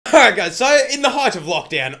Alright guys, so in the height of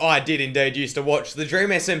lockdown, I did indeed used to watch the Dream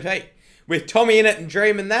SMP with Tommy in it and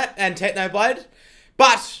Dream and that, and Technoblade.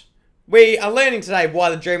 But we are learning today why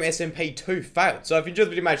the Dream SMP 2 failed. So if you enjoyed the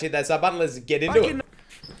video, make sure you hit that sub button. Let's get into it.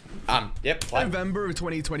 November of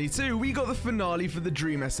 2022, we got the finale for the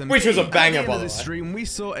Dream SMP. Which was a banger, at the by end the of the way. stream, we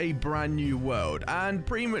saw a brand new world, and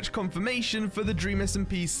pretty much confirmation for the Dream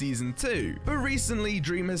SMP Season 2. But recently,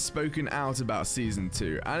 Dream has spoken out about Season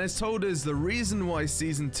 2, and has told us the reason why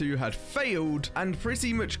Season 2 had failed, and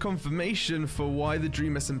pretty much confirmation for why the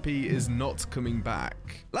Dream SMP is not coming back.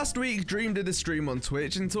 Last week, Dream did a stream on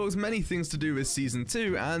Twitch and talks many things to do with Season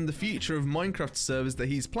 2 and the future of Minecraft servers that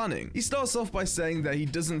he's planning. He starts off by saying that he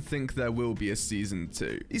doesn't think there will be a Season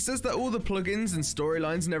 2. He says that all the plugins and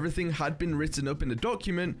storylines and everything had been written up in a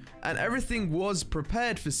document and everything was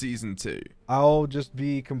prepared for Season 2. I'll just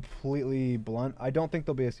be completely blunt. I don't think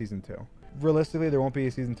there'll be a Season 2. Realistically, there won't be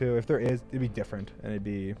a Season 2. If there is, it'd be different, and it'd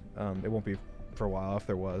be it won't be for a while if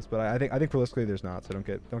there was. But I think realistically there's not. So don't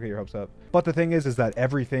get your hopes up. But the thing is that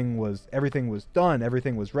everything was done,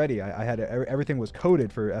 everything was ready. I had everything was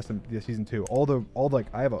coded for the Season 2.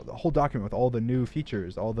 I have a whole document with all the new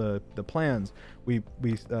features, all the plans. We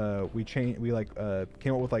came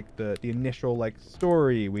up with like the initial like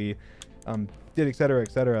story. We did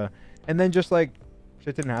etc. And then just like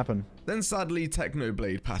shit didn't happen. Then sadly,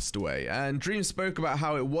 Technoblade passed away, and Dream spoke about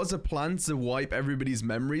how it was a plan to wipe everybody's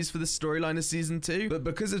memories for the storyline of Season 2, but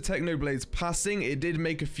because of Technoblade's passing, it did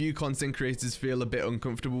make a few content creators feel a bit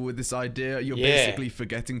uncomfortable with this idea. You're basically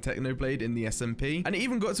forgetting Technoblade in the SMP, and it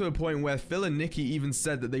even got to a point where Phil and Nikki even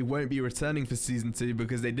said that they won't be returning for Season 2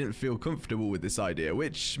 because they didn't feel comfortable with this idea,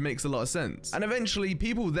 which makes a lot of sense. And eventually,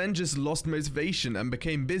 people then just lost motivation and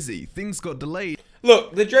became busy. Things got delayed.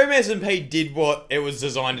 Look, the Dream SMP did what it was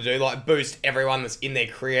designed to do, like boost everyone that's in their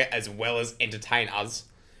career as well as entertain us.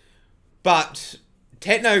 But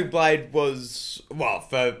Technoblade was, well,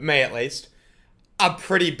 for me at least, a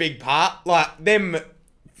pretty big part. Like, them,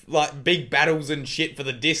 like, big battles and shit for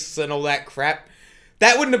the discs and all that crap,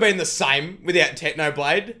 that wouldn't have been the same without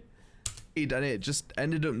Technoblade. And it just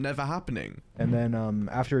ended up never happening. And then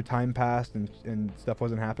after time passed and stuff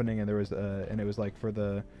wasn't happening, and there was and it was like for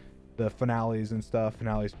the finales and stuff.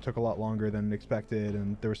 Finales took a lot longer than expected,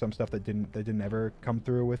 and there was some stuff that didn't ever come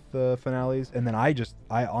through with the finales. And then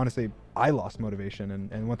I honestly lost motivation.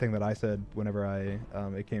 And one thing that I said whenever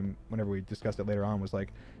whenever we discussed it later on was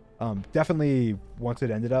like, definitely once it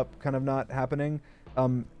ended up kind of not happening,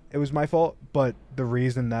 it was my fault. But the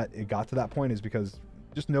reason that it got to that point is because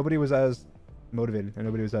just nobody was as motivated and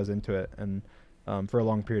nobody was as into it. And for a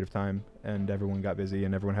long period of time, and everyone got busy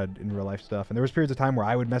and everyone had in real life stuff, and there was periods of time where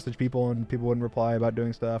I would message people and people wouldn't reply about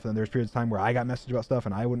doing stuff, and then there was periods of time where I got messaged about stuff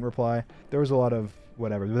and I wouldn't reply. There was a lot of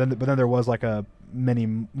whatever, but then there was like a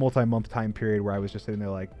multi-month time period where I was just sitting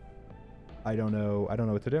there like, I don't know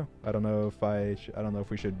what to do. I don't know if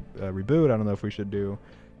we should reboot. I don't know if we should do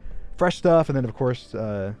fresh stuff. And then of course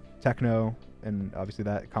techno, and obviously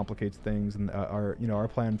that complicates things. And our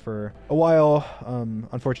plan for a while,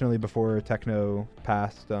 unfortunately before techno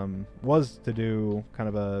passed, was to do kind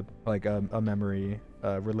of a memory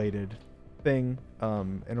related thing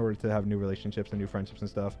in order to have new relationships and new friendships and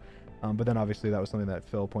stuff. But then obviously that was something that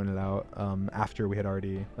Phil pointed out after we had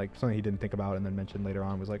already, like, something he didn't think about and then mentioned later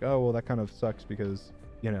on was like, oh well, that kind of sucks because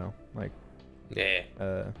it's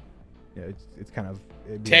kind of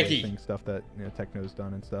techie stuff that techno's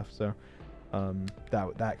done and stuff. So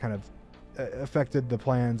that kind of affected the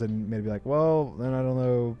plans and maybe like, well, then I don't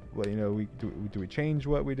know what, do we change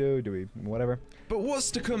what we do? Do we whatever? But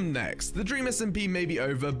what's to come next? The Dream SMP may be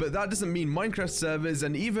over, but that doesn't mean Minecraft servers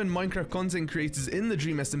and even Minecraft content creators in the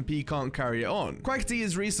Dream SMP can't carry it on. Quackity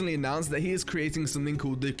has recently announced that he is creating something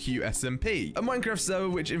called the KianKSG, a Minecraft server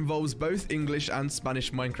which involves both English and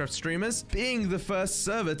Spanish Minecraft streamers, being the first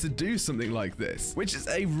server to do something like this, which is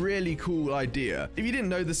a really cool idea. If you didn't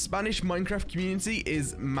know, the Spanish Minecraft community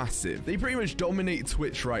is massive. They pretty much dominate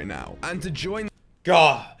Twitch right now, and to join,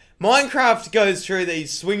 God, Minecraft goes through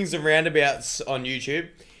these swings and roundabouts on YouTube.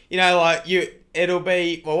 It'll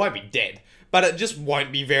be, well, it won't be dead, but it just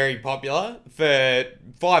won't be very popular for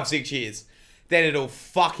 5-6 years. Then it'll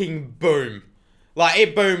fucking boom. Like,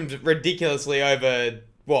 it boomed ridiculously over,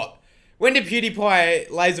 what? When did PewDiePie,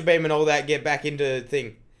 Laserbeam and all that get back into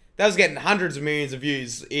thing? That was getting hundreds of millions of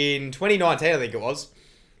views in 2019, I think it was.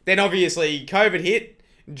 Then obviously COVID hit,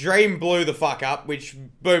 Dream blew the fuck up, which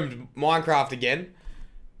boomed Minecraft again.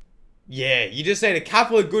 Yeah, you just need a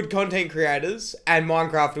couple of good content creators and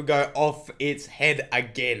Minecraft will go off its head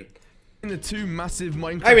again. The two massive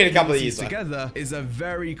Minecraft Maybe in a couple of communities years together is a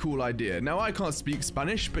very cool idea. Now, I can't speak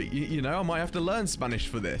Spanish, but you know, I might have to learn Spanish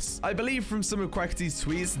for this. I believe from some of Quackity's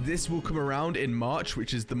tweets, this will come around in March,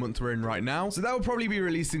 which is the month we're in right now. So that will probably be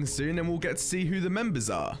releasing soon, and we'll get to see who the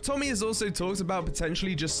members are. Tommy has also talked about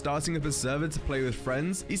potentially just starting up a server to play with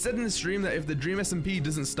friends. He said in the stream that if the Dream SMP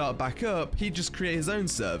doesn't start back up, he'd just create his own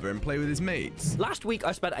server and play with his mates. Last week,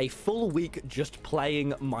 I spent a full week just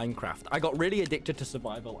playing Minecraft. I got really addicted to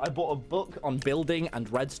survival. I bought a book on building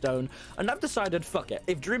and redstone, and I've decided, fuck it.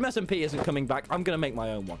 If Dream SMP isn't coming back, I'm gonna make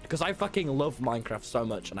my own one, because I fucking love Minecraft so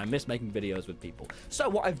much, and I miss making videos with people. So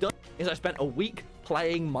what I've done is I spent a week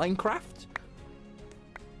playing Minecraft.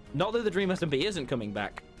 Not that the Dream SMP isn't coming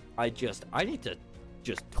back. I need to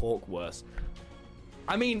just talk worse.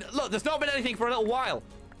 I mean, look, there's not been anything for a little while.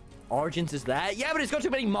 Origins is there. Yeah, but it's got too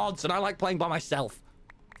many mods, and I like playing by myself.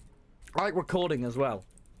 I like recording as well.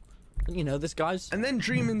 You know this, guys. And then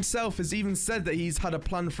Dream himself has even said that he's had a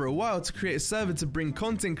plan for a while to create a server to bring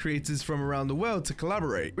content creators from around the world to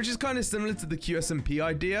collaborate, which is kind of similar to the QSMP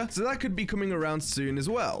idea, so that could be coming around soon as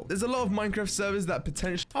well. There's a lot of Minecraft servers that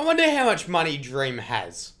potentially... I wonder how much money Dream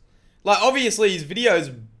has. Like, obviously his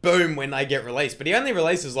videos boom when they get released, but he only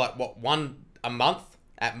releases like, what, one a month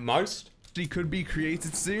at most? Could be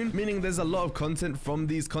created soon, meaning there's a lot of content from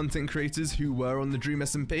these content creators who were on the Dream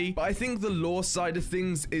SMP, but I think the lore side of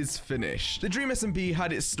things is finished. The Dream SMP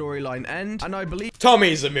had its storyline end, and I believe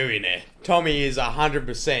Tommy's a millionaire. Tommy is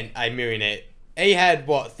 100% a millionaire. He had,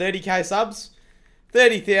 what, 30k subs?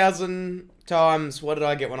 30,000 times, what did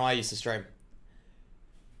I get when I used to stream?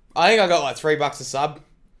 I think I got like $3 a sub,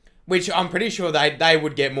 which I'm pretty sure they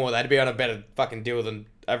would get more. They'd be on a better fucking deal than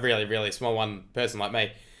a really, really small one person like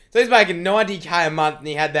me. So he's making 90k a month, and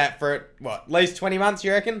he had that for, what, at least 20 months,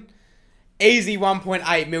 you reckon? Easy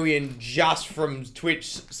 1.8 million just from Twitch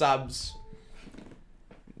subs.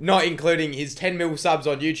 Not including his 10 mil subs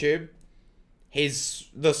on YouTube.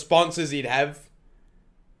 The sponsors he'd have.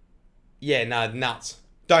 Yeah, no, nuts.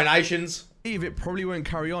 Donations. It probably won't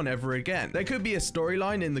carry on ever again. There could be a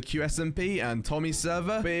storyline in the QSMP and Tommy's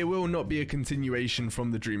server, but it will not be a continuation from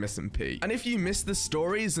the Dream SMP. And if you miss the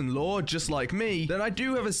stories and lore just like me, then I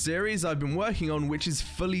do have a series I've been working on which is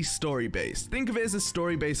fully story-based. Think of it as a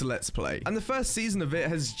story-based Let's Play. And the first season of it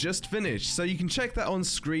has just finished, so you can check that on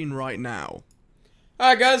screen right now.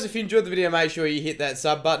 Alright guys, if you enjoyed the video, make sure you hit that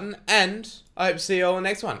sub button, and I hope to see you all in the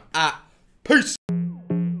next one. Peace!